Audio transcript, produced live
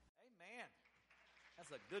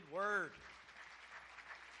a good word.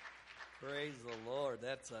 Praise the Lord.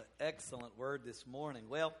 That's an excellent word this morning.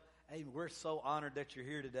 Well, hey, we're so honored that you're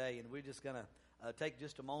here today, and we're just going to take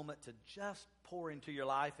just a moment to just pour into your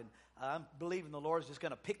life, and I'm believing the Lord's just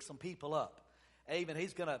going to pick some people up. Amen.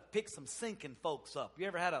 He's going to pick some sinking folks up. You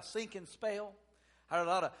ever had a sinking spell?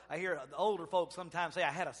 I hear the older folks sometimes say,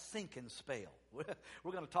 I had a sinking spell.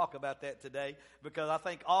 We're going to talk about that today because I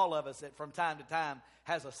think all of us from time to time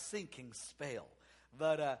has a sinking spell.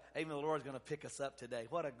 But amen, the Lord's going to pick us up today.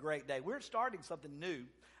 What a great day. We're starting something new.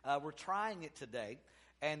 We're trying it today.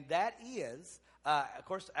 And that is, of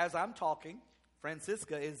course, as I'm talking,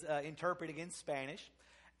 Francisca is interpreting in Spanish.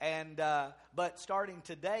 And but starting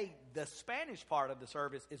today, the Spanish part of the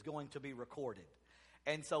service is going to be recorded.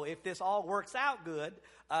 And so if this all works out good,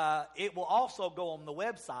 it will also go on the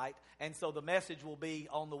website. And so the message will be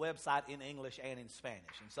on the website in English and in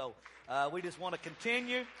Spanish. And so we just want to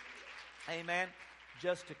continue, amen,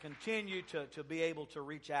 just to continue to be able to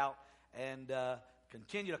reach out and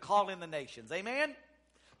continue to call in the nations. Amen?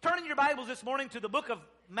 Turning your Bibles this morning to the book of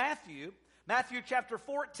Matthew, Matthew chapter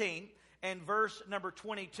 14 and verse number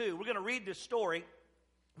 22. We're going to read this story,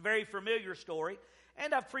 very familiar story,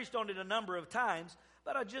 and I've preached on it a number of times.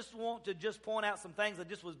 But I just want to point out some things that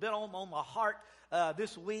just was been on my heart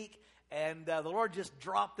this week. And the Lord just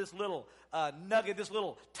dropped this little nugget, this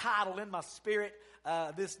little title in my spirit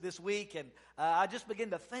this week. And I just began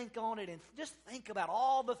to think on it and just think about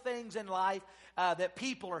all the things in life that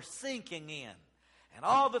people are sinking in. And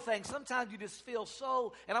all the things, sometimes you just feel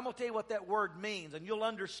so, and I'm going to tell you what that word means, and you'll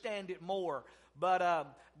understand it more. But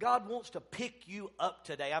God wants to pick you up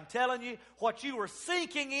today. I'm telling you, what you were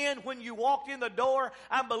sinking in when you walked in the door,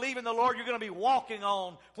 I'm believing the Lord you're going to be walking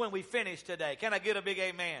on when we finish today. Can I get a big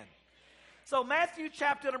amen? So Matthew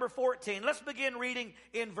chapter number 14, let's begin reading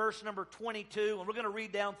in verse number 22, and we're going to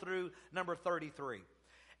read down through number 33.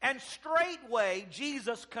 And straightway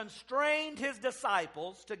Jesus constrained his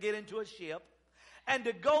disciples to get into a ship and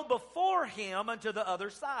to go before him unto the other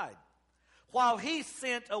side, while he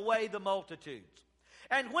sent away the multitudes.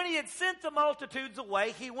 And when he had sent the multitudes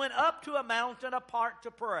away, he went up to a mountain apart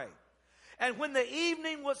to pray. And when the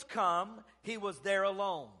evening was come, he was there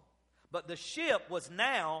alone. But the ship was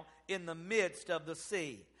now in the midst of the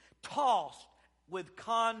sea, tossed with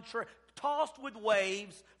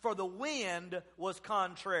waves, for the wind was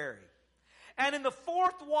contrary. And in the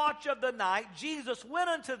fourth watch of the night, Jesus went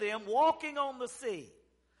unto them walking on the sea.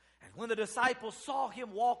 And when the disciples saw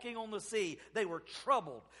him walking on the sea, they were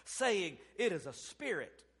troubled, saying, It is a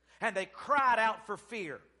spirit. And they cried out for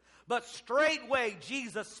fear. But straightway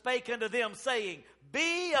Jesus spake unto them, saying,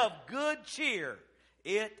 Be of good cheer,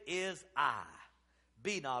 it is I.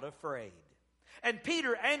 Be not afraid. And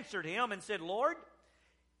Peter answered him and said, Lord,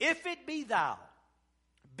 if it be thou,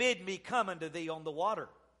 bid me come unto thee on the water.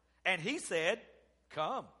 And he said,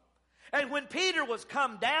 Come. And when Peter was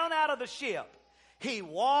come down out of the ship, he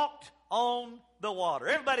walked on the water.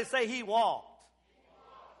 Everybody say he walked.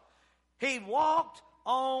 He walked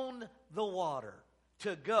on the water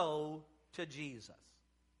to go to Jesus.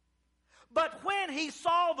 But when he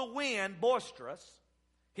saw the wind boisterous,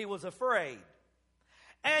 he was afraid.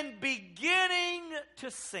 And beginning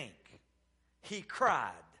to sink, he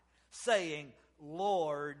cried, saying,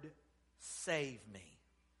 Lord, save me.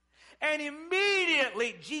 And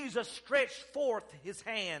immediately Jesus stretched forth his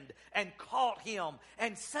hand and caught him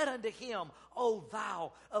and said unto him, O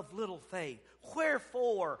thou of little faith,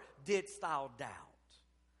 wherefore didst thou doubt?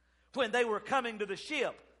 When they were coming to the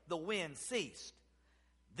ship, the wind ceased.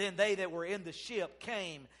 Then they that were in the ship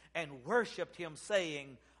came and worshipped him,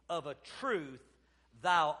 saying, Of a truth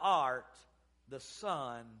thou art the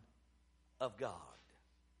Son of God.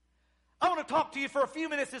 I want to talk to you for a few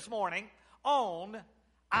minutes this morning on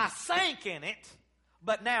I sank in it,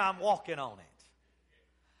 but now I'm walking on it.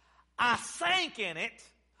 I sank in it,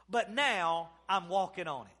 but now I'm walking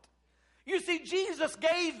on it. You see, Jesus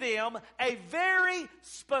gave them a very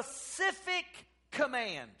specific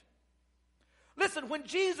command. Listen, when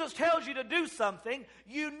Jesus tells you to do something,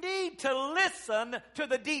 you need to listen to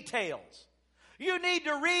the details. You need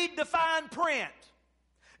to read the fine print.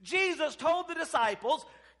 Jesus told the disciples,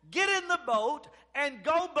 get in the boat and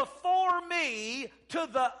go before me to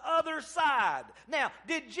the other side. Now,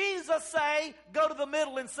 did Jesus say, go to the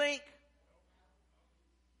middle and sink?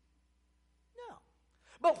 No.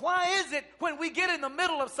 But why is it when we get in the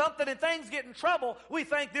middle of something and things get in trouble, we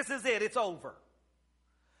think this is it, it's over?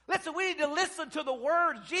 Listen, we need to listen to the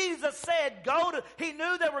words. Jesus said, go to, he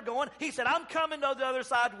knew they were going. He said, I'm coming to the other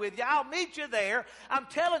side with you. I'll meet you there. I'm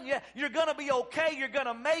telling you, you're going to be okay. You're going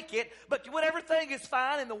to make it. But when everything is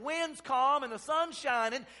fine and the wind's calm and the sun's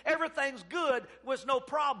shining, everything's good, was no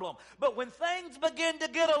problem. But when things begin to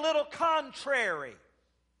get a little contrary,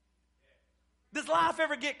 does life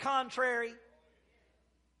ever get contrary?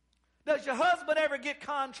 Does your husband ever get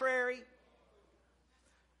contrary?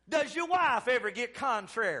 Does your wife ever get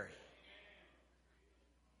contrary?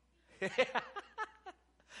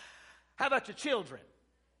 How about your children?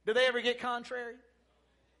 Do they ever get contrary?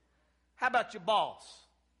 How about your boss?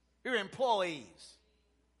 Your employees?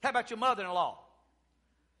 How about your mother-in-law?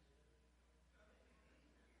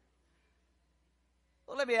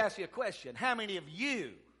 Well, let me ask you a question. How many of you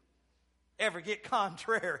ever get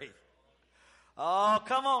contrary? Oh,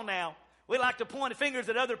 come on now. We like to point fingers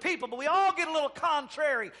at other people, but we all get a little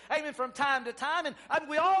contrary, amen, from time to time. And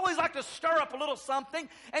we always like to stir up a little something.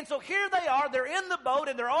 And so here they are. They're in the boat,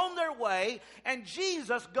 and they're on their way, and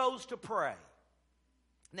Jesus goes to pray.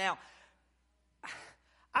 Now,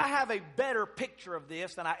 I have a better picture of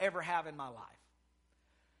this than I ever have in my life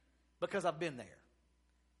because I've been there.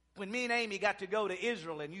 When me and Amy got to go to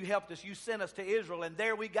Israel, and you helped us, you sent us to Israel, and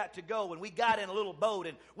there we got to go, and we got in a little boat,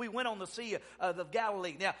 and we went on the Sea of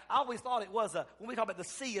Galilee. Now, I always thought it was when we talk about the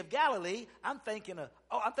Sea of Galilee, I'm thinking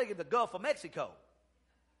the Gulf of Mexico.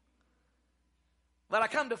 But I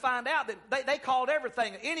come to find out that they called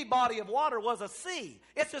everything, any body of water was a sea.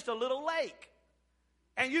 It's just a little lake.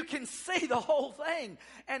 And you can see the whole thing.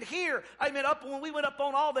 And here, when we went up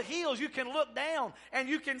on all the hills, you can look down and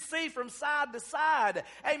you can see from side to side.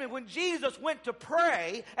 When Jesus went to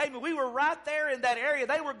pray, we were right there in that area.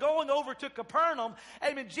 They were going over to Capernaum.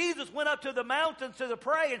 Jesus went up to the mountains to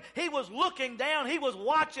pray, and he was looking down. He was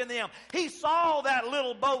watching them. He saw that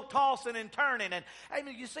little boat tossing and turning. And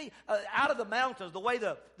you see, out of the mountains, the way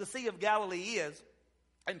the Sea of Galilee is,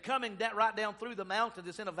 and coming right down through the mountains,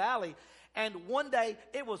 it's in a valley. And one day,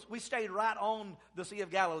 we stayed right on the Sea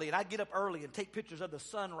of Galilee. And I'd get up early and take pictures of the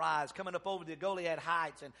sunrise coming up over the Goliad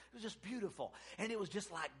Heights. And it was just beautiful. And it was just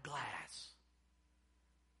like glass.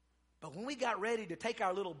 But when we got ready to take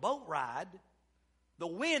our little boat ride, the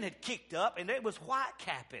wind had kicked up and it was white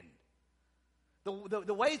capping.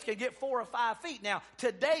 The waves can get 4 or 5 feet. Now,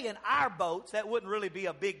 today in our boats, that wouldn't really be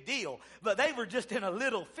a big deal. But they were just in a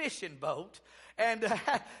little fishing boat and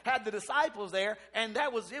had the disciples there, and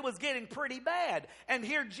it was getting pretty bad. And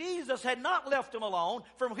here Jesus had not left them alone.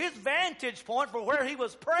 From his vantage point, from where he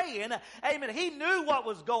was praying, he knew what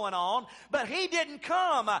was going on, but he didn't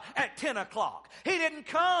come at 10 o'clock. He didn't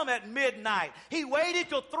come at midnight. He waited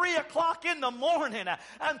till 3 o'clock in the morning.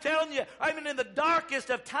 I'm telling you, in the darkest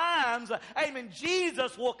of times,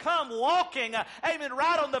 Jesus will come walking,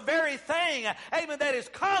 right on the very thing, that is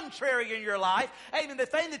contrary in your life. The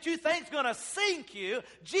thing that you think is going to sink you,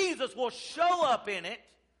 Jesus will show up in it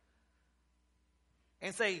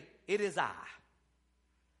and say, it is I.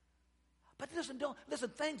 But listen,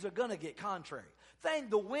 things are going to get contrary.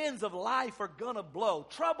 The winds of life are going to blow.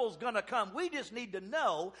 Trouble's going to come. We just need to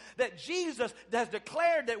know that Jesus has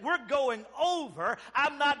declared that we're going over.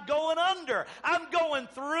 I'm not going under. I'm going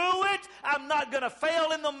through it. I'm not going to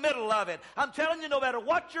fail in the middle of it. I'm telling you, no matter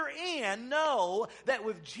what you're in, know that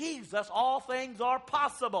with Jesus, all things are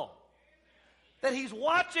possible. That he's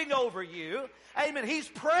watching over you. Amen. He's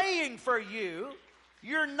praying for you.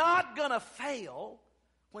 You're not going to fail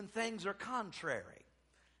when things are contrary.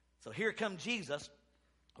 So here comes Jesus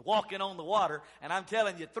walking on the water, and I'm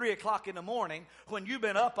telling you, 3 o'clock in the morning, when you've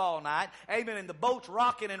been up all night, amen, and the boat's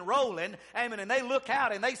rocking and rolling, amen, and they look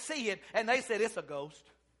out and they see it, and they said, it's a ghost.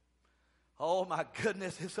 Oh my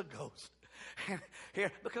goodness, it's a ghost.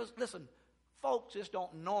 Here, because listen, folks just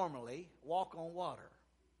don't normally walk on water.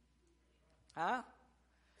 Huh?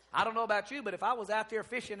 I don't know about you, but if I was out there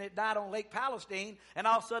fishing at night on Lake Palestine, and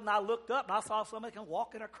all of a sudden I looked up and I saw somebody come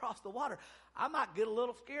walking across the water, I might get a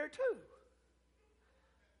little scared too.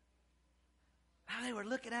 And they were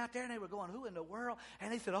looking out there and they were going, who in the world?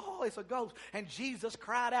 And they said, oh, it's a ghost. And Jesus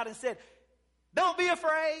cried out and said, don't be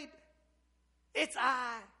afraid. It's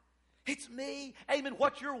I. It's me. Amen.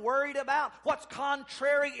 What you're worried about, what's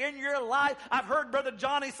contrary in your life. I've heard Brother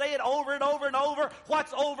Johnny say it over and over and over.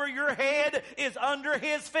 What's over your head is under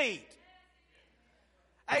his feet.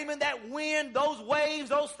 Amen. That wind, those waves,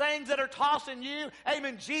 those things that are tossing you.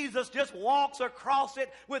 Amen. Jesus just walks across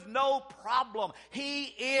it with no problem. He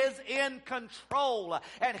is in control.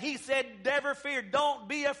 And he said, never fear. Don't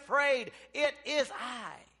be afraid. It is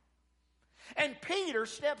I. And Peter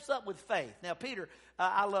steps up with faith. Now, Peter,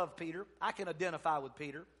 I love Peter. I can identify with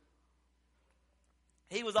Peter.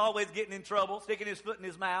 He was always getting in trouble, sticking his foot in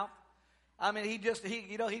his mouth. I mean, he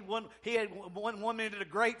had one minute of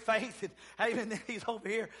great faith, and then he's over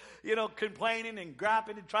here, complaining and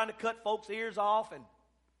griping and trying to cut folks' ears off and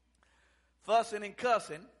fussing and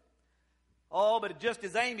cussing. Oh, but just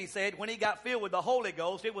as Amy said, when he got filled with the Holy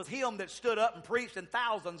Ghost, it was him that stood up and preached and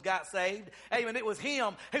thousands got saved. Amen. It was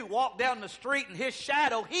him who walked down the street and his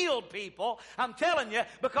shadow healed people. I'm telling you,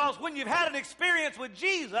 because when you've had an experience with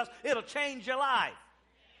Jesus, it'll change your life.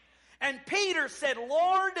 And Peter said,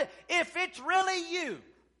 Lord, if it's really you,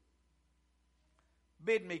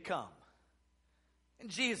 bid me come. And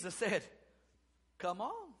Jesus said, come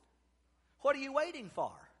on. What are you waiting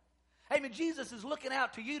for? Amen. Jesus is looking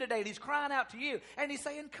out to you today, and he's crying out to you, and he's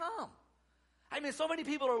saying, come. I mean, so many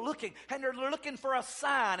people are looking, and they're looking for a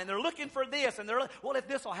sign, and they're looking for this, and well, if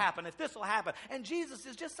this will happen, if this will happen. And Jesus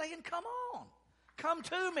is just saying, come on. Come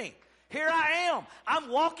to me. Here I am. I'm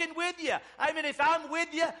walking with you. I mean, if I'm with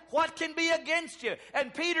you, what can be against you?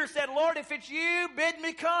 And Peter said, Lord, if it's you, bid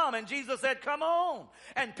me come. And Jesus said, come on.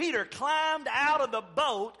 And Peter climbed out of the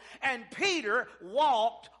boat, and Peter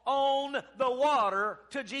walked on the water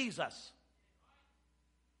to Jesus.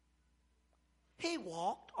 He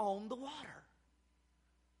walked on the water.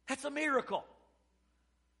 That's a miracle.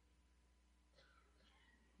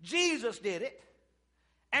 Jesus did it,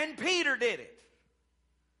 and Peter did it.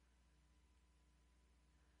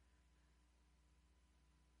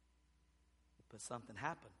 But something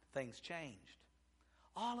happened. Things changed.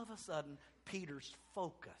 All of a sudden, Peter's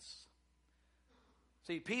focus.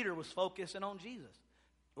 See, Peter was focusing on Jesus.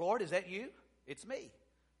 Lord, is that you? It's me.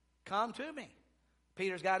 Come to me.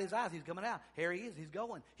 Peter's got his eyes. He's coming out. Here he is. He's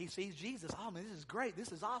going. He sees Jesus. Oh, man, this is great.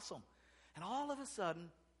 This is awesome. And all of a sudden,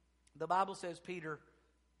 the Bible says Peter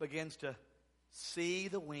begins to see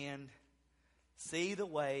the wind, see the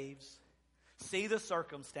waves, see the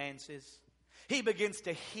circumstances. He begins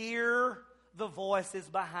to hear the voices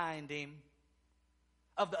behind him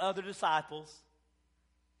of the other disciples.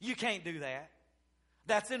 You can't do that.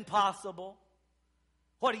 That's impossible.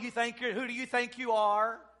 What do you think? Who do you think you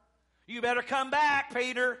are? You better come back,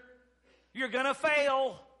 Peter. You're going to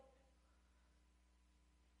fail.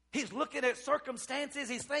 He's looking at circumstances.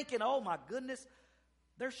 He's thinking, oh my goodness,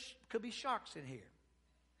 there could be sharks in here.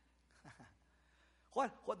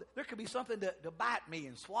 What? There could be something to bite me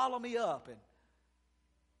and swallow me up. And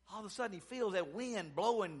all of a sudden, he feels that wind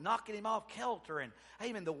blowing, knocking him off kilter, and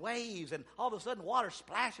amen, the waves, and all of a sudden, water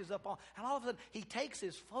splashes up on, and all of a sudden, he takes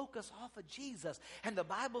his focus off of Jesus, and the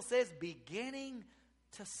Bible says, beginning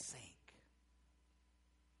to sink.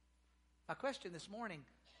 My question this morning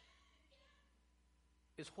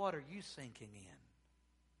is, what are you sinking in?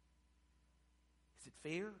 Is it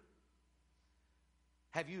fear?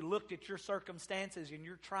 Have you looked at your circumstances and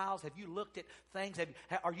your trials? Have you looked at things?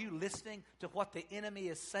 Are you listening to what the enemy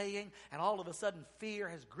is saying? And all of a sudden fear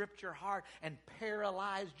has gripped your heart and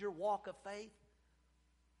paralyzed your walk of faith?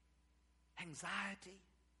 Anxiety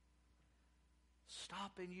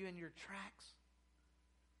stopping you in your tracks?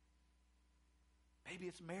 Maybe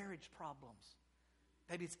it's marriage problems.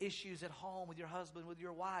 Maybe it's issues at home with your husband, with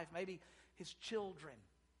your wife. Maybe it's children.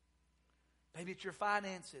 Maybe it's your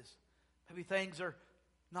finances. Maybe things are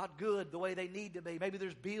not good the way they need to be. Maybe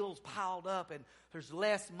there's bills piled up and there's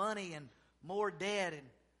less money and more debt and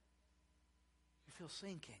you feel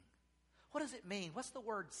sinking. What does it mean? What's the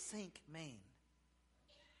word sink mean?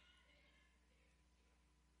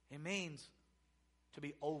 It means to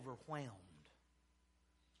be overwhelmed.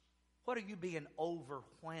 What are you being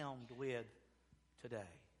overwhelmed with today?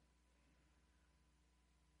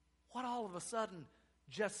 What all of a sudden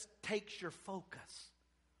just takes your focus?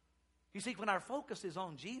 You see, when our focus is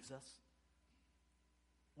on Jesus,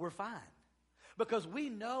 we're fine. Because we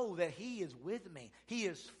know that He is with me. He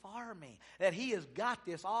is for me. That He has got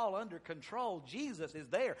this all under control. Jesus is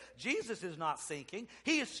there. Jesus is not sinking.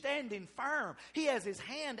 He is standing firm. He has His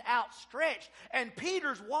hand outstretched. And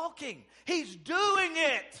Peter's walking. He's doing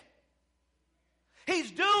it.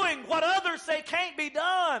 He's doing what others say can't be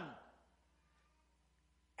done.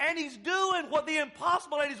 And he's doing what the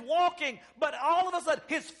impossible, and he's walking. But all of a sudden,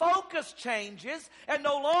 his focus changes. And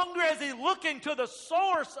no longer is he looking to the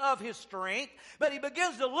source of his strength, but he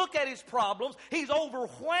begins to look at his problems. He's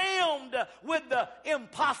overwhelmed with the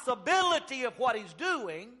impossibility of what he's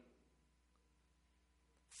doing.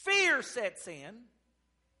 Fear sets in.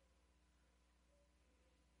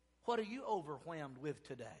 What are you overwhelmed with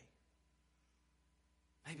today?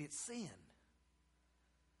 Maybe it's sin.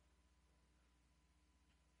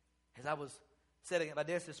 As I was sitting at my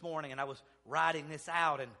desk this morning and I was writing this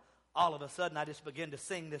out, and all of a sudden I just began to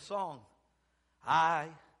sing this song. I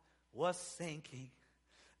was sinking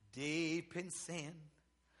deep in sin.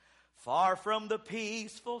 far from the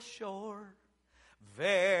peaceful shore,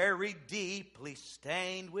 very deeply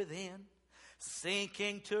stained within,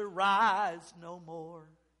 sinking to rise no more.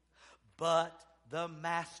 But the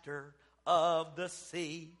master of the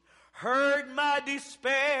sea heard my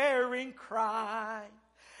despairing cry,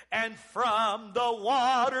 and from the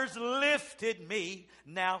waters lifted me.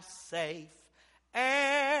 Now safe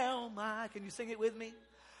am I. Can you sing it with me?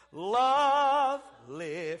 Love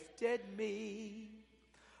lifted me.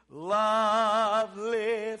 Love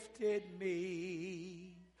lifted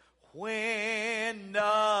me when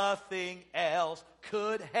nothing else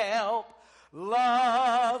could help.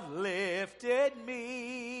 Love lifted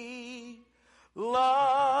me.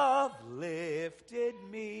 Love lifted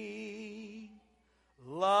me.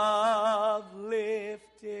 Love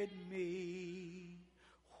lifted me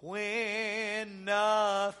when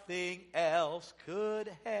nothing else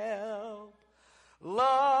could help.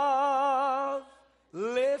 Love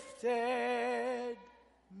lifted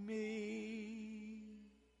me.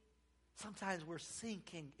 Sometimes we're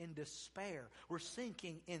sinking in despair. We're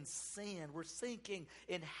sinking in sin. We're sinking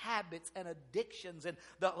in habits and addictions. And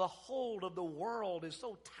the hold of the world is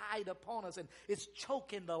so tight upon us. And it's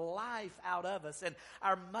choking the life out of us. And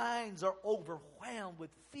our minds are overwhelmed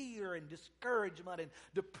with fear and discouragement and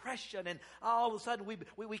depression. And all of a sudden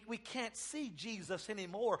we can't see Jesus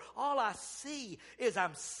anymore. All I see is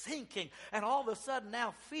I'm sinking. And all of a sudden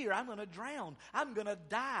now fear, I'm going to drown. I'm going to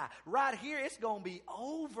die. Right here, it's going to be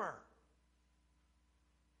over.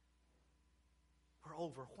 We're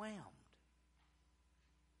overwhelmed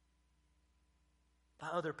by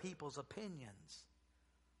other people's opinions.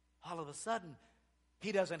 All of a sudden,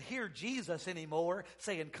 he doesn't hear Jesus anymore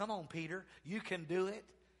saying, come on, Peter, you can do it.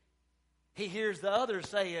 He hears the others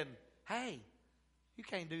saying, hey, you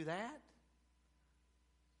can't do that.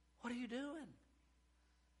 What are you doing?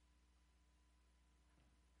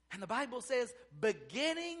 And the Bible says,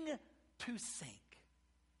 beginning to sink.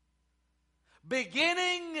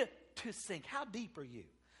 Beginning to sink. How deep are you?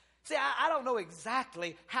 See, I don't know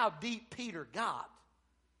exactly how deep Peter got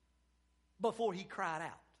before he cried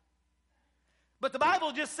out. But the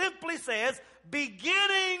Bible just simply says,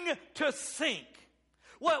 beginning to sink.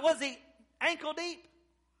 What was he, ankle deep?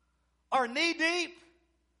 Or knee deep?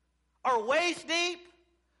 Or waist deep?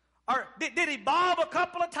 Or did he bob a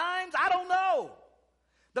couple of times? I don't know.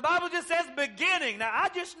 The Bible just says beginning. Now, I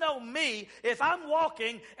just know me, if I'm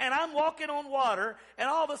walking and I'm walking on water and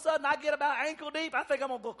all of a sudden I get about ankle deep, I think I'm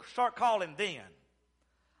going to start calling then.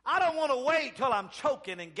 I don't want to wait till I'm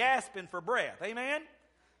choking and gasping for breath. Amen?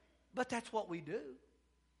 But that's what we do.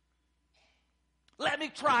 Let me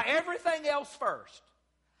try everything else first.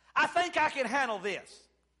 I think I can handle this.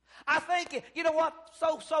 I think, you know what?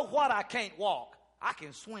 So what? I can't walk. I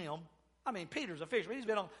can swim. I mean, Peter's a fisherman. He's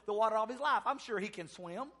been on the water all his life. I'm sure he can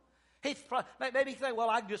swim. Maybe he think,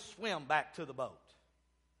 well, I can just swim back to the boat.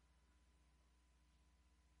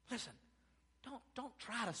 Listen, don't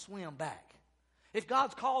try to swim back. If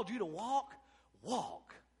God's called you to walk,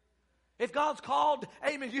 walk. If God's called,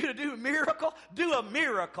 amen, you to do a miracle, do a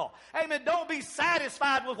miracle. Amen, don't be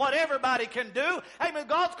satisfied with what everybody can do. Amen,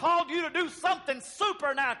 God's called you to do something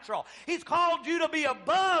supernatural. He's called you to be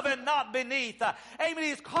above and not beneath. Amen,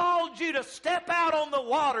 He's called you to step out on the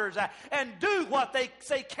waters and do what they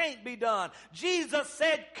say can't be done. Jesus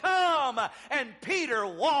said, come, and Peter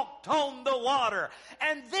walked on the water.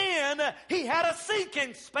 And then he had a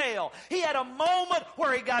sinking spell. He had a moment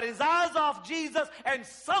where he got his eyes off Jesus and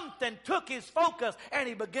something took his focus and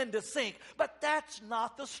he began to sink. But that's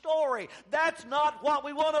not the story. That's not what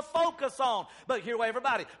we want to focus on. But here,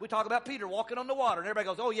 everybody, we talk about Peter walking on the water and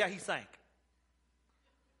everybody goes, oh yeah, he sank.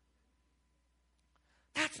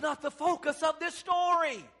 That's not the focus of this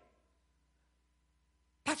story.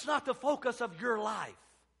 That's not the focus of your life.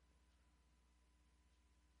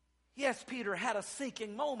 Yes, Peter had a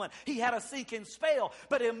sinking moment. He had a sinking spell.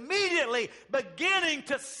 But immediately, beginning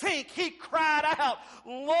to sink, he cried out,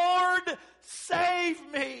 Lord, save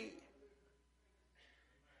me.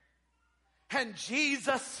 And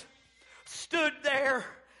Jesus stood there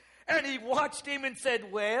and he watched him and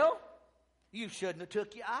said, well, you shouldn't have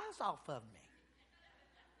took your eyes off of me.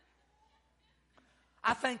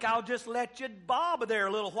 I think I'll just let you bob there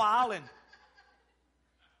a little while and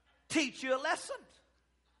teach you a lesson.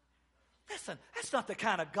 Listen, that's not the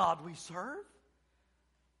kind of God we serve.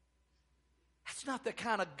 That's not the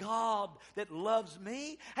kind of God that loves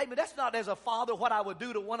me. Amen. That's not, as a father, what I would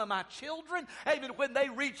do to one of my children. Amen. When they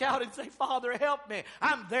reach out and say, Father, help me,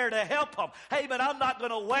 I'm there to help them. Amen. I'm not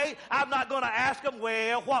going to wait. I'm not going to ask them,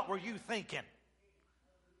 well, what were you thinking?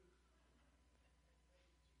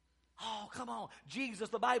 Oh, come on. Jesus,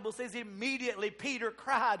 the Bible says, immediately Peter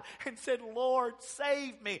cried and said, Lord,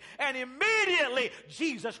 save me. And immediately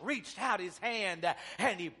Jesus reached out his hand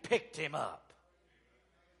and he picked him up.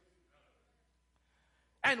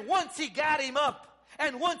 And once he got him up,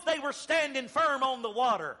 and once they were standing firm on the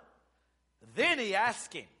water, then he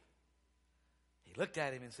asked him. He looked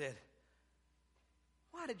at him and said,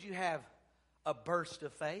 why did you have a burst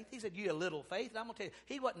of faith? He said, you a little faith. And I'm going to tell you,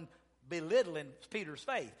 he wasn't belittling Peter's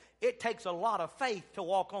faith. It takes a lot of faith to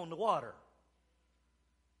walk on the water.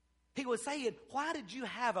 He was saying, why did you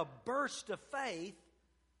have a burst of faith,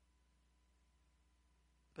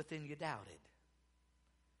 but then you doubted?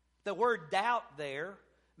 The word doubt there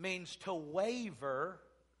means to waver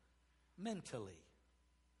mentally.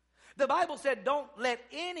 The Bible said, don't let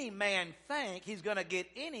any man think he's going to get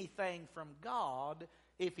anything from God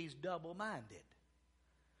if he's double-minded.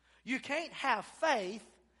 You can't have faith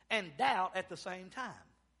and doubt at the same time.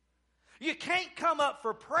 You can't come up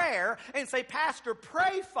for prayer and say, Pastor,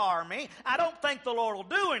 pray for me. I don't think the Lord will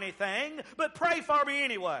do anything, but pray for me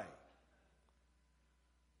anyway.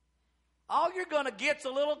 All you're going to get's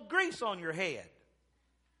a little grease on your head.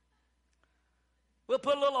 We'll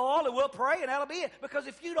put a little oil and we'll pray and that'll be it. Because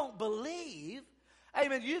if you don't believe,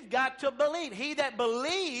 amen, you've got to believe. He that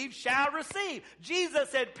believes shall receive. Jesus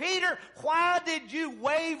said, Peter, why did you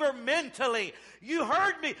waver mentally? You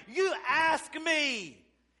heard me. You asked me,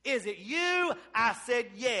 is it you? I said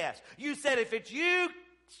yes. You said, if it's you,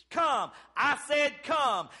 come. I said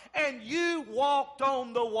come. And you walked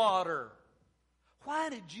on the water. Why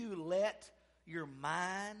did you let your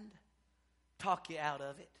mind talk you out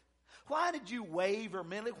of it? Why did you waver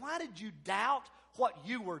mentally? Why did you doubt what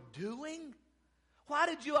you were doing? Why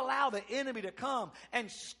did you allow the enemy to come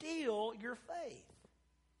and steal your faith?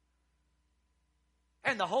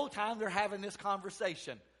 And the whole time they're having this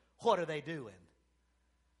conversation, what are they doing?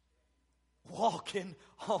 Walking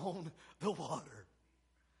on the water.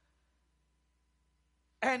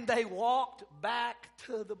 And they walked back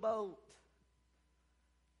to the boat.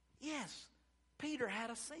 Yes, Peter had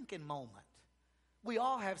a sinking moment. We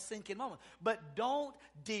all have sinking moments. But don't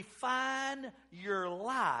define your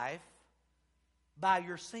life by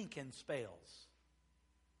your sinking spells.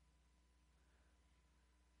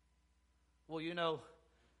 Well, you know,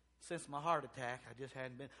 since my heart attack, I just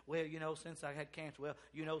hadn't been. Well, you know, since I had cancer. Well,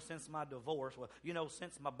 you know, since my divorce. Well, you know,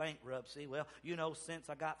 since my bankruptcy. Well, you know, since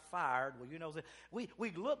I got fired. Well, you know, we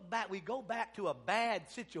look back, we go back to a bad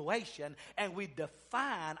situation and we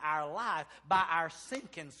define our life by our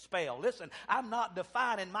sinking spell. Listen, I'm not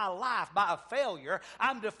defining my life by a failure.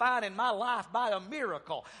 I'm defining my life by a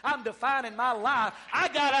miracle. I'm defining my life. I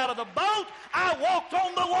got out of the boat. I walked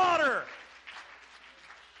on the water.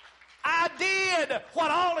 I did what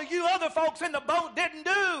all of you other folks in the boat didn't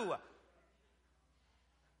do.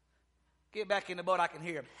 Get back in the boat, I can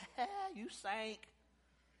hear him. You sank.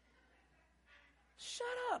 Shut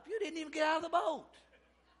up. You didn't even get out of the boat.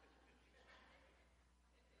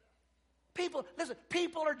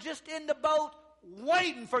 People are just in the boat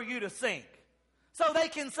waiting for you to sink. So they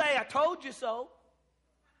can say, I told you so.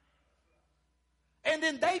 And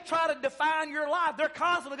then they try to define your life. They're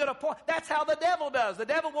constantly going to point. That's how the devil does. The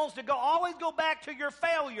devil wants to always go back to your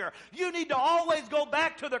failure. You need to always go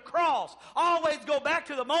back to the cross. Always go back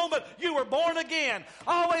to the moment you were born again.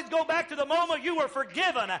 Always go back to the moment you were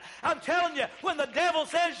forgiven. I'm telling you, when the devil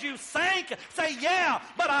says you sank, say, yeah,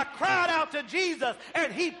 but I cried out to Jesus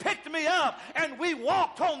and he picked me up and we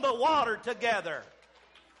walked on the water together.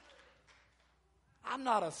 I'm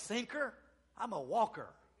not a sinker. I'm a walker.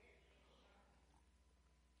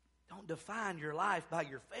 Don't define your life by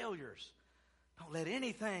your failures. Don't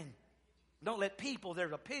let people,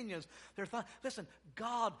 their opinions, their thoughts. Listen,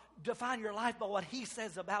 God, define your life by what He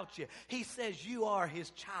says about you. He says you are His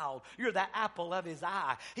child. You're the apple of His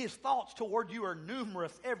eye. His thoughts toward you are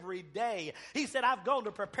numerous every day. He said, I've gone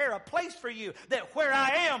to prepare a place for you, that where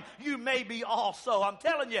I am, you may be also. I'm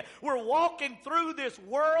telling you, we're walking through this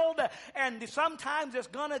world, and sometimes it's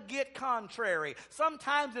going to get contrary.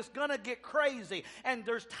 Sometimes it's going to get crazy. And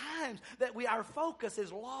there's times that our focus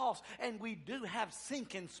is lost, and we do have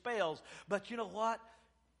sinking spells. But you know what?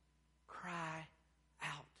 Cry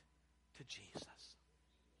out to Jesus.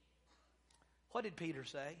 What did Peter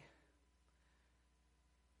say?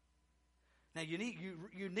 Now you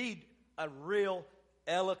need a real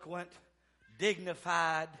eloquent,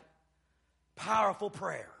 dignified, powerful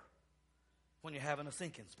prayer when you're having a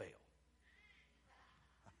sinking spell.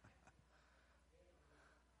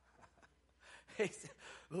 He said,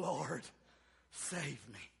 Lord, save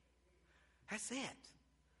me. That's it.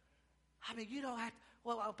 I mean, you don't have to,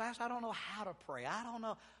 well, Pastor, I don't know how to pray. I don't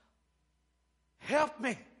know. Help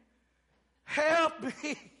me. Help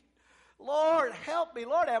me. Lord, help me.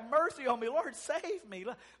 Lord, have mercy on me. Lord, save me.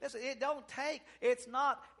 Listen, it's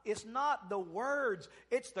not the words.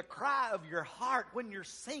 It's the cry of your heart when you're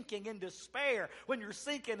sinking in despair, when you're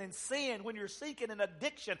sinking in sin, when you're sinking in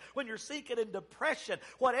addiction, when you're sinking in depression.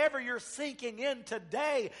 Whatever you're sinking in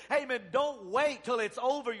today, amen, don't wait till it's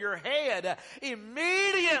over your head.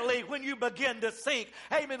 Immediately when you begin to sink,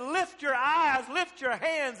 amen, lift your eyes, lift your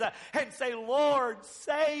hands, and say, Lord,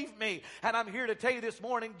 save me. And I'm here to tell you this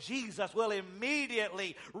morning, Jesus will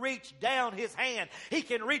immediately reach down his hand. He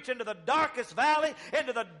can reach into the darkest valley,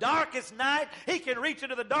 into the darkest night. He can reach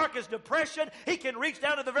into the darkest depression. He can reach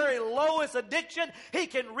down to the very lowest addiction. He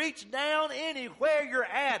can reach down anywhere you're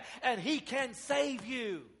at, and he can save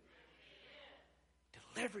you,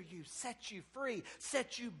 deliver you, set you free,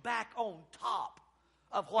 set you back on top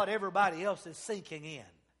of what everybody else is sinking in.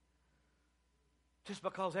 Just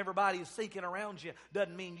because everybody is sinking around you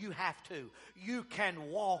doesn't mean you have to. You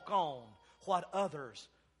can walk on what others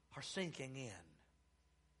are sinking in.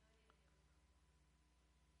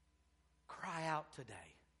 Cry out today,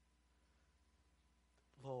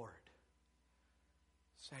 Lord,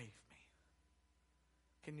 save me.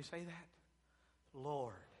 Can you say that?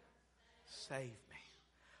 Lord, save me.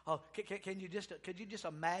 Oh, could you just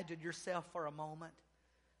imagine yourself for a moment?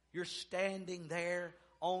 You're standing there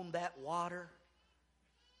on that water.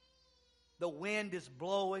 The wind is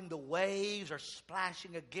blowing, the waves are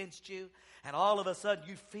splashing against you, and all of a sudden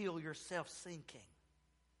you feel yourself sinking.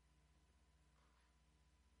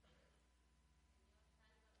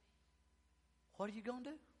 What are you going to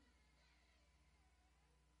do?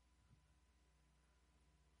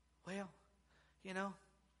 Well,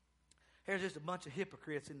 here's just a bunch of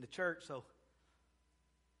hypocrites in the church, so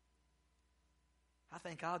I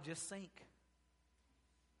think I'll just sink.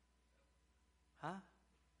 Huh?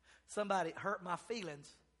 Somebody hurt my feelings,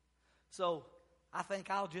 so I think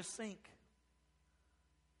I'll just sink.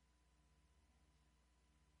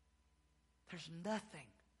 There's nothing.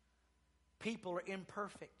 People are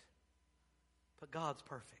imperfect, but God's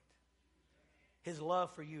perfect. His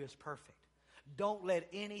love for you is perfect. Don't let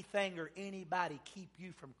anything or anybody keep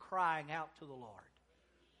you from crying out to the Lord.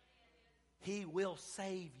 He will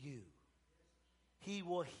save you. He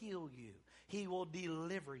will heal you. He will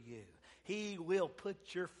deliver you. He will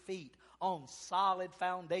put your feet on solid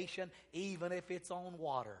foundation, even if it's on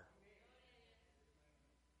water.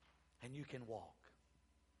 And you can walk.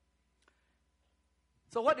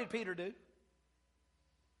 So what did Peter do?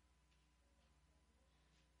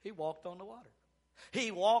 He walked on the water.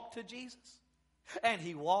 He walked to Jesus. And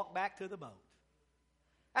he walked back to the boat.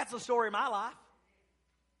 That's the story of my life.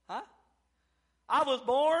 Huh? I was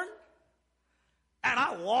born and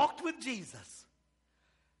I walked with Jesus.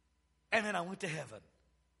 And then I went to heaven.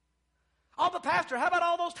 Oh, but Pastor, how about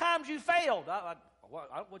all those times you failed?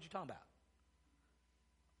 What you talking about?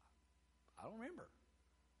 I don't remember.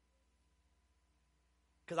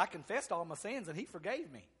 Because I confessed all my sins and he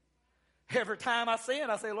forgave me. Every time I sin,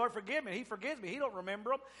 I say, Lord, forgive me. He forgives me. He don't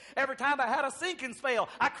remember them. Every time I had a sinking spell,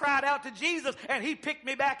 I cried out to Jesus and he picked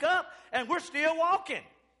me back up, and we're still walking.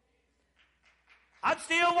 I'm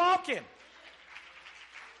still walking.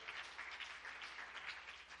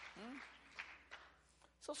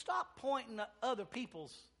 So stop pointing at other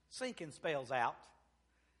people's sinking spells out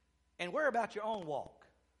and worry about your own walk.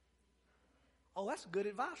 Oh, that's good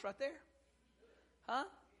advice right there. Huh?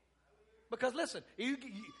 Because listen, you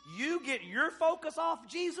get your focus off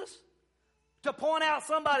Jesus to point out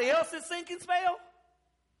somebody else's sinking spell,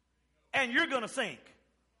 and you're going to sink.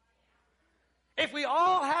 If we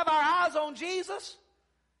all have our eyes on Jesus,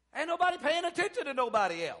 ain't nobody paying attention to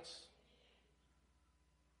nobody else.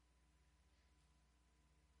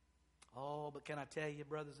 Oh, but can I tell you,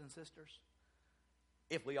 brothers and sisters,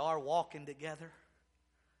 if we are walking together,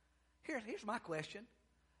 here's my question.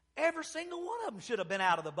 Every single one of them should have been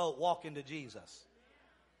out of the boat walking to Jesus.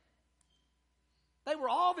 They were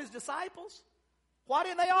all of his disciples. Why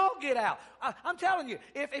didn't they all get out? I'm telling you,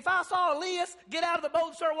 if I saw Elias get out of the boat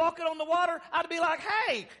and start walking on the water, I'd be like,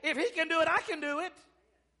 hey, if he can do it, I can do it.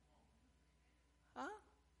 Huh?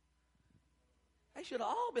 They should have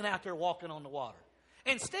all been out there walking on the water.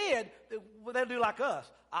 Instead, they'll do like us.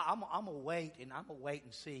 I'm going to wait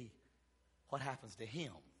and see what happens to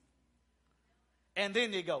him. And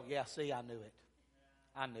then you go, yeah, see, I knew it.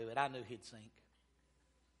 I knew it. I knew he'd sink.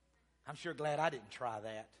 I'm sure glad I didn't try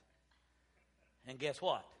that. And guess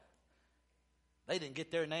what? They didn't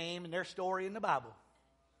get their name and their story in the Bible.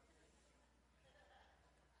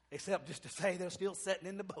 Except just to say they're still sitting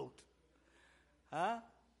in the boat. Huh?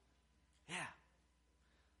 Yeah.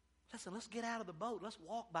 Listen, let's get out of the boat. Let's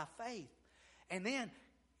walk by faith. And then,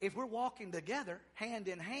 if we're walking together, hand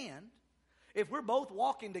in hand, if we're both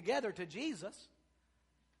walking together to Jesus,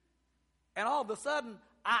 and all of a sudden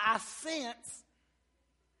I sense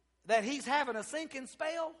that he's having a sinking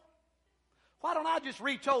spell, why don't I just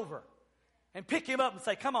reach over and pick him up and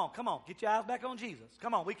say, come on, get your eyes back on Jesus.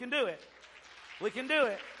 Come on, we can do it. We can do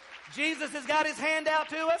it. Jesus has got his hand out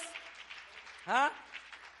to us. Huh?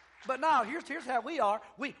 But no, here's how we are.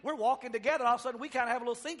 We're walking together, all of a sudden we kind of have a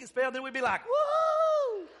little sinking spell, and then we'd be like,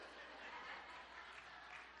 woo!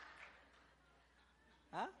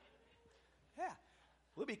 Huh? Yeah.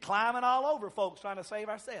 We'll be climbing all over folks trying to save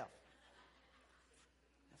ourselves.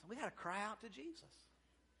 So we got to cry out to Jesus.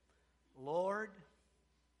 Lord,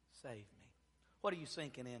 save me. What are you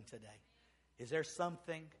sinking in today? Is there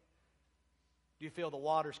something? Do you feel the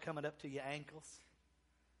water's coming up to your ankles?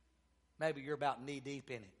 Maybe you're about knee deep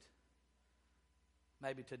in it.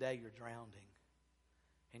 Maybe today you're drowning.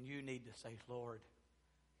 And you need to say, Lord,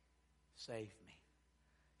 save me.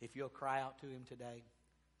 If you'll cry out to him today,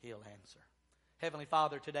 he'll answer. Heavenly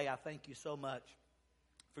Father, today I thank you so much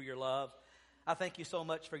for your love. I thank you so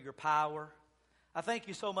much for your power. I thank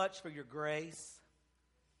you so much for your grace.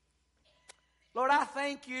 Lord, I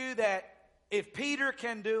thank you that if Peter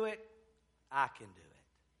can do it, I can do it.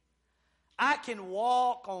 I can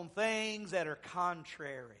walk on things that are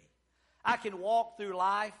contrary. I can walk through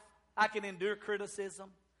life. I can endure criticism.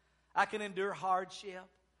 I can endure hardship.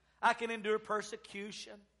 I can endure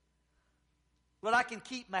persecution. Lord, I can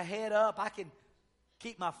keep my head up. I can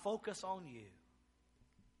keep my focus on you.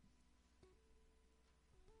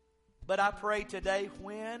 But I pray today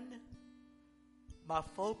when my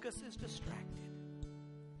focus is distracted,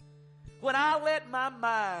 when I let my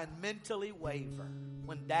mind mentally waver,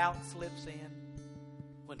 when doubt slips in,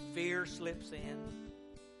 when fear slips in,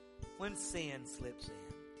 when sin slips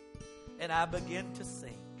in, and I begin to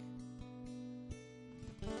sink,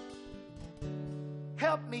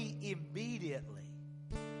 help me immediately.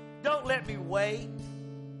 Don't let me wait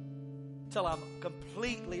till I'm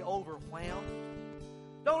completely overwhelmed.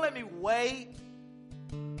 Don't let me wait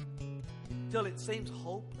till it seems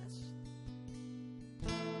hopeless.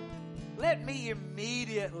 Let me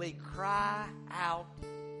immediately cry out,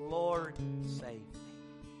 Lord, save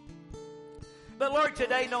me. But Lord,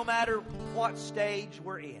 today, no matter what stage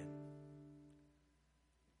we're in,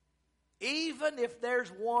 even if there's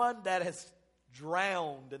one that has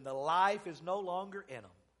drowned and the life is no longer in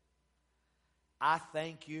them, I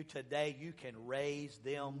thank you today you can raise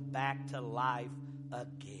them back to life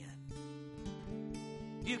again.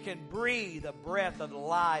 You can breathe a breath of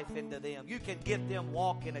life into them. You can get them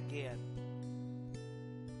walking again.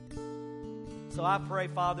 So I pray,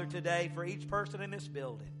 Father, today for each person in this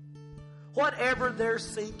building, whatever they're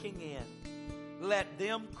sinking in, let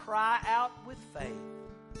them cry out with faith,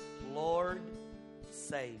 Lord,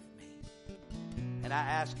 save me. And I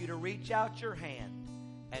ask you to reach out your hand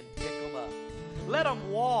and pick them up. Let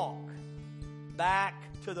them walk back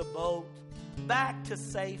to the boat, back to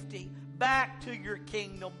safety, back to your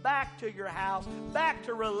kingdom, back to your house, back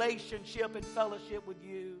to relationship and fellowship with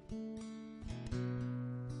you.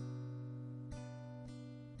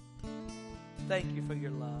 Thank you for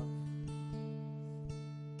your love.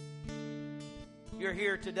 You're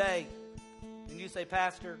here today and you say,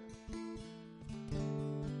 Pastor,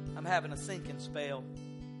 I'm having a sinking spell.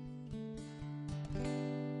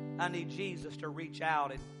 I need Jesus to reach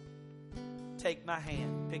out and take my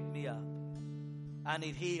hand, pick me up. I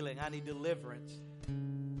need healing. I need deliverance.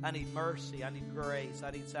 I need mercy. I need grace.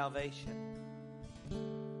 I need salvation.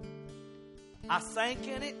 I sank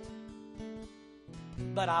in it,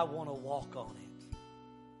 but I want to walk on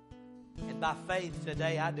it. And by faith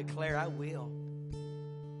today, I declare I will.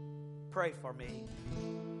 Pray for me.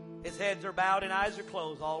 His heads are bowed and eyes are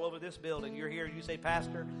closed all over this building. You're here and you say,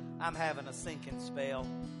 Pastor, I'm having a sinking spell.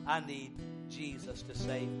 I need Jesus to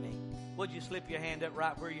save me. Would you slip your hand up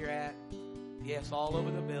right where you're at? Yes, all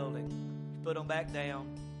over the building. Put them back down.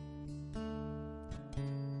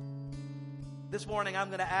 This morning I'm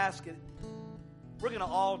going to ask it. We're going to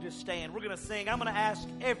all just stand. We're going to sing. I'm going to ask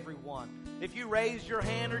everyone. If you raised your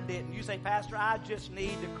hand or didn't, you say, Pastor, I just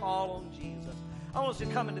need to call on Jesus. I want us to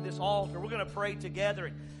come into this altar. We're going to pray together.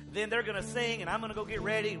 And then they're going to sing, and I'm going to go get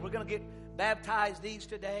ready. We're going to get baptized these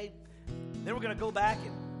today. Then we're going to go back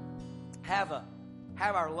and have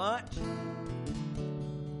our lunch.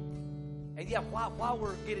 And yeah, while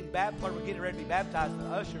we're getting ready to be baptized, the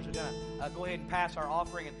ushers are going to go ahead and pass our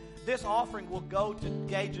offering. And this offering will go to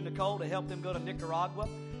Gage and Nicole to help them go to Nicaragua.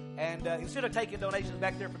 And instead of taking donations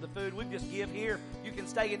back there for the food, we just give here. You can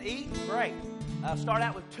stay and eat. Great. Start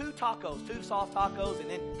out with 2 tacos, 2 soft tacos, and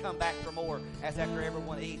then come back for more after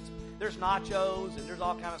everyone eats. There's nachos and there's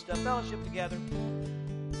all kind of stuff. Fellowship together.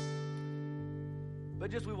 But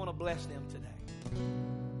just we want to bless them today.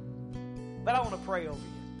 But I want to pray over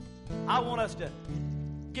you. I want us to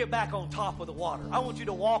get back on top of the water. I want you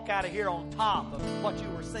to walk out of here on top of what you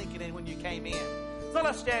were sinking in when you came in. So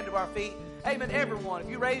let's stand to our feet. Amen. Everyone, if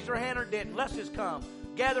you raised your hand or didn't, let's just come.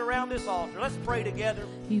 Gather around this altar. Let's pray together.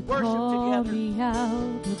 You worship call together. Me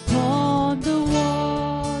out upon the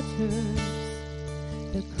waters,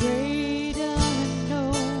 the great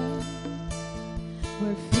unknown,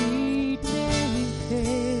 where feet may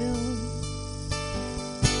fail.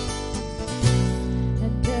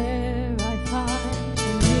 And there I find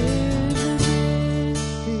a river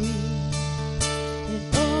stream, an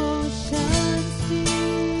ocean's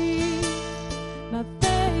deep. My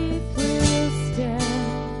faith will stand.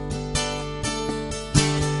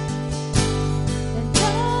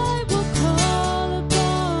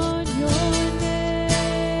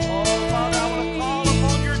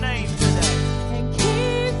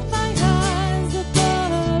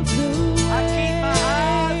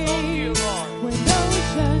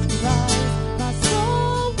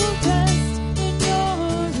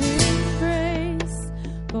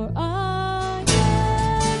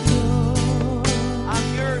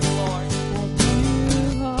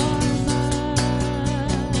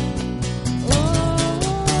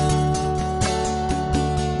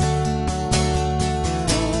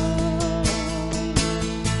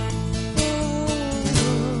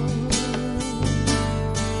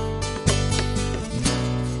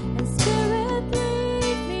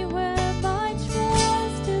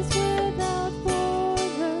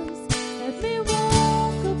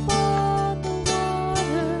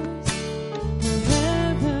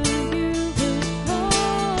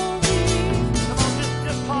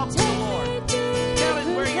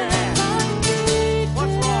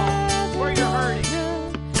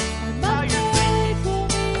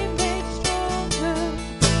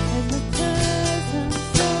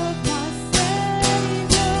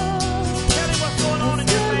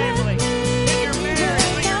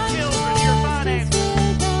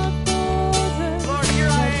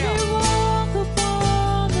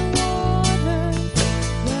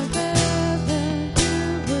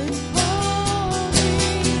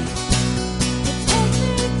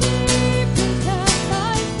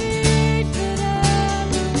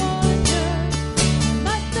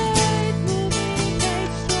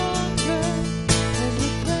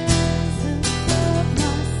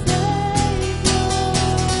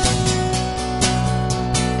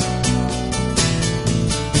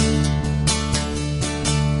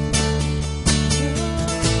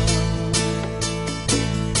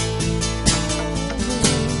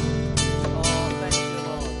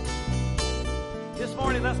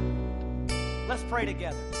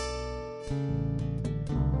 Together.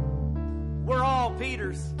 We're all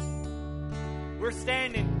Peters. We're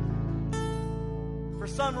standing. For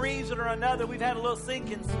some reason or another, we've had a little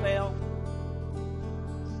sinking spell.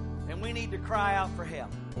 And we need to cry out for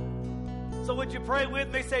help. So would you pray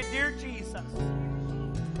with me? Say, Dear Jesus,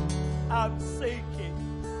 I'm sinking.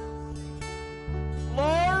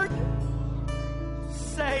 Lord,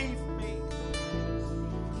 save me.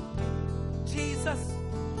 Jesus,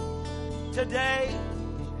 today,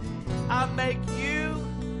 I make you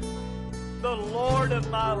the Lord of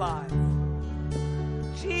my life.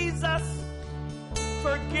 Jesus,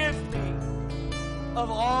 forgive me of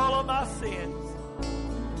all of my sins.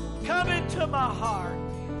 Come into my heart.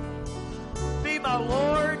 Be my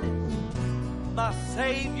Lord, my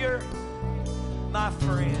Savior, my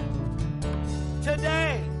friend.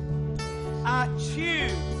 Today, I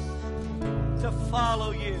choose to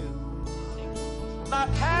follow you. My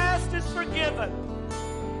past is forgiven.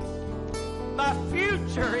 My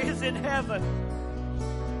future is in heaven.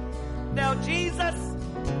 Now, Jesus,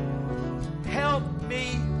 help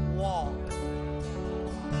me walk.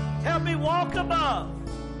 Help me walk above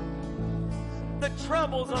the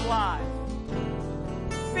troubles of life.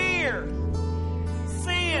 Fear,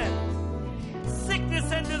 sin, sickness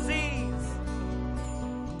and disease,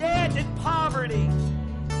 debt and poverty,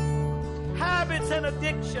 habits and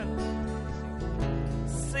addiction,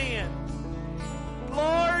 sin.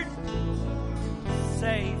 Lord,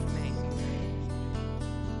 save me.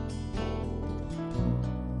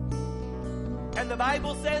 And the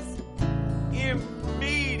Bible says,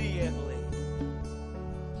 immediately.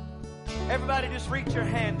 Everybody just reach your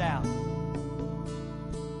hand out.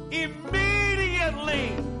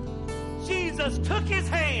 Immediately, Jesus took his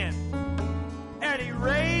hand and he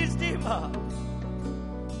raised him up.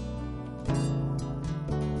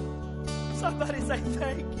 Somebody say,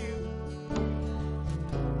 thank you.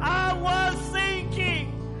 I was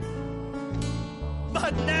sinking,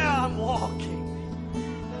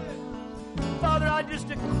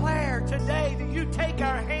 just declare today that you take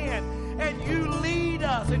our hand and you lead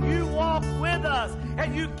us and you walk with us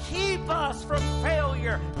and you keep us from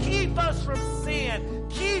failure, keep us from sin,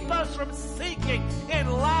 keep us from sinking in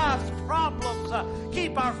life's problems.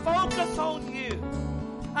 Keep our focus on you,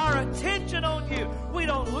 our attention on you. We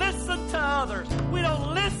don't listen to others. We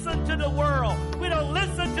don't listen to the world. We don't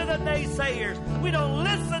listen to the naysayers. We don't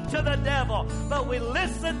listen to the devil, but we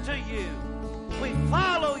listen to you. We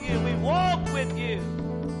follow you. We walk with you.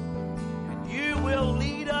 And you will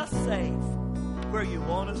lead us safe where you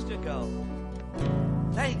want us to go.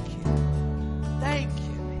 Thank you. Thank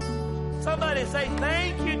you. Somebody say,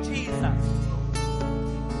 thank you, Jesus.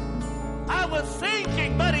 I was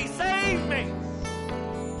sinking, but he saved me.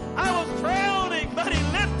 I was drowning, but he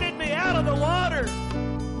lifted me out of the water.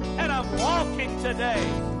 And I'm walking today.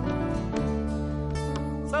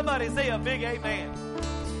 Somebody say a big amen.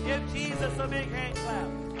 Give Jesus a big hand clap.